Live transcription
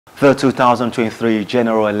The 2023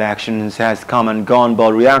 general elections has come and gone,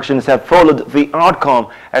 but reactions have followed the outcome,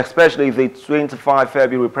 especially the 25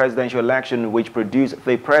 February presidential election, which produced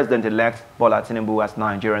the President-Elect Bola Tinubu as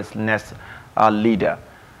Nigeria's next leader.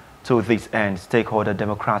 To this end, Stakeholder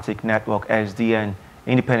Democratic Network (SDN),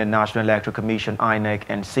 Independent National Electoral Commission (INEC),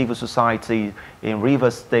 and civil society in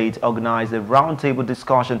Rivers State organized a roundtable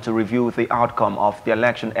discussion to review the outcome of the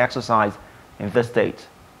election exercise in the state.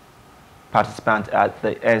 Participants at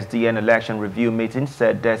the SDN election review meeting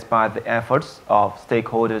said despite the efforts of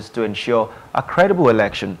stakeholders to ensure a credible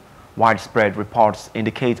election, widespread reports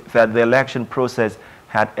indicate that the election process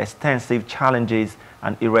had extensive challenges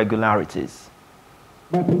and irregularities.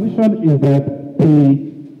 My position is that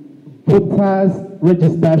the voters'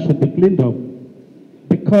 register should be cleaned up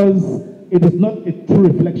because it is not a true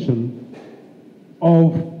reflection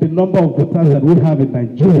of the number of voters that we have in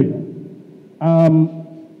Nigeria.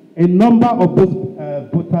 A number of those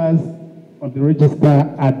voters on the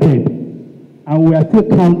register are dead, and we are still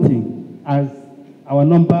counting as our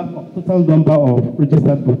total number of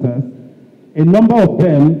registered voters. A number of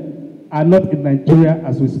them are not in Nigeria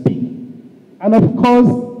as we speak. And of course,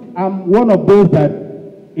 I'm one of those that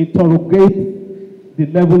interrogate the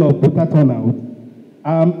level of voter turnout.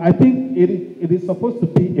 I think it is supposed to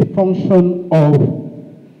be a function of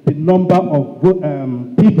the number of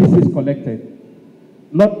PVCs collected,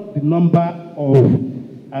 not the number of,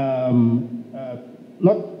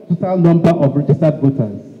 not total number of registered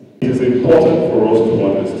voters. It is important for us to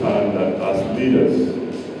understand that as leaders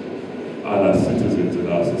and as citizens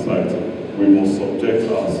in our society, we must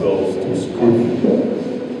subject ourselves to scrutiny.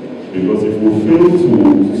 Because if we fail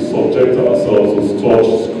to subject ourselves to such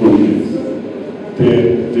scrutiny,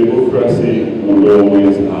 then democracy will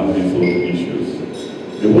always have its own issues.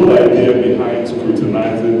 The whole idea behind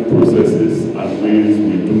scrutinizing processes and ways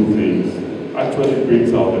we do things actually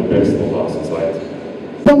brings out the best of our society.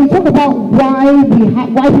 When we talk about why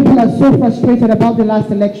people are so frustrated about the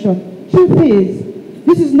last election, truth is,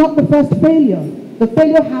 this is not the first failure. The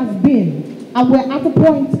failure has been, and we're at a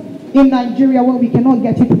point in Nigeria where we cannot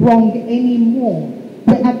get it wrong anymore.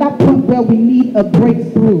 We're at that point where we need a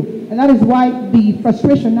breakthrough, and that is why the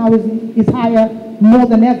frustration now is higher more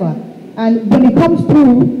than ever. And when it comes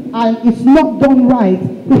through and it's not done right,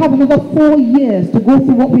 we have another 4 years to go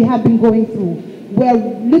through what we have been going through. We're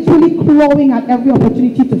literally clawing at every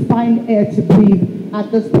opportunity to find air to breathe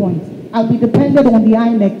at this point. And we depended on the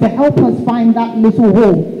INEC to help us find that little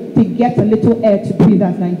hole to get a little air to breathe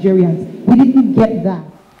as Nigerians. We didn't get that.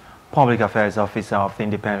 Public Affairs Officer of the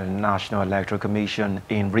Independent National Electoral Commission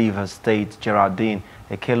in Rivers State, Geraldine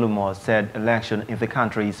Ekelumo, said election in the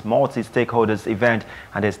country is multi-stakeholders event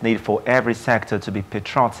and there's need for every sector to be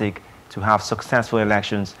patriotic to have successful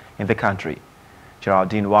elections in the country.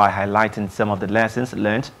 Geraldine, while highlighting some of the lessons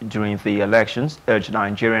learned during the elections, urged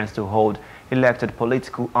Nigerians to hold elected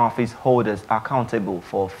political office holders accountable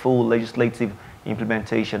for full legislative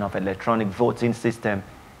implementation of electronic voting system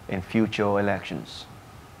in future elections.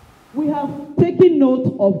 We have taken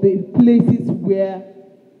note of the places where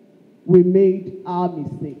we made our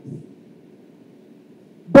mistakes.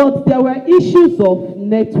 But there were issues of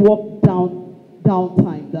network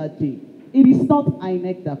downtime that day. It is not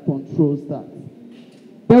INEC that controls that.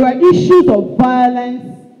 There were issues of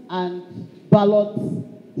violence and ballot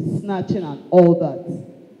snatching and all that,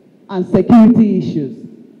 and security issues.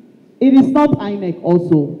 It is not INEC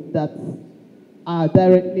also that are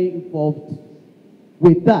directly involved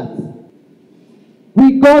with that.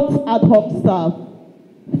 We got ad hoc staff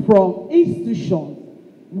from institutions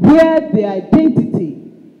where their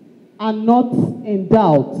identity are not in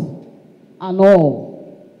doubt and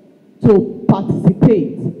all to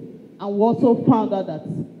participate. And we also found out that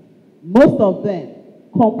most of them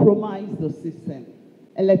compromise the system.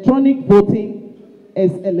 Electronic voting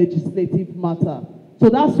is a legislative matter. So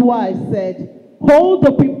that's why I said, hold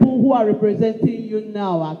the people who are representing you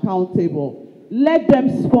now accountable. Let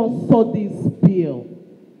them sponsor this bill.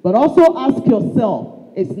 But also ask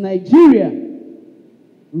yourself, is Nigeria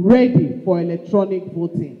ready for electronic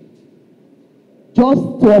voting? Just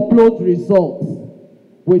to upload results,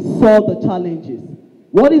 we saw the challenges.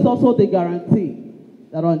 What is also the guarantee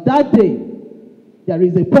that on that day, there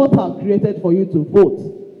is a portal created for you to vote,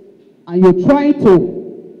 and you're trying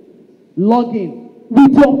to log in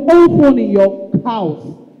with your own phone in your house,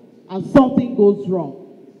 and something goes wrong?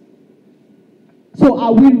 So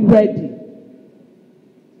are we ready?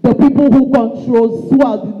 The people who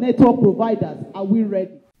are the network providers, are we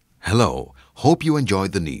ready? Hello, hope you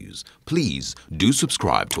enjoyed the news. Please do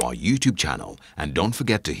subscribe to our YouTube channel and don't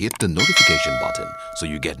forget to hit the notification button so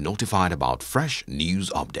you get notified about fresh news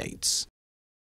updates.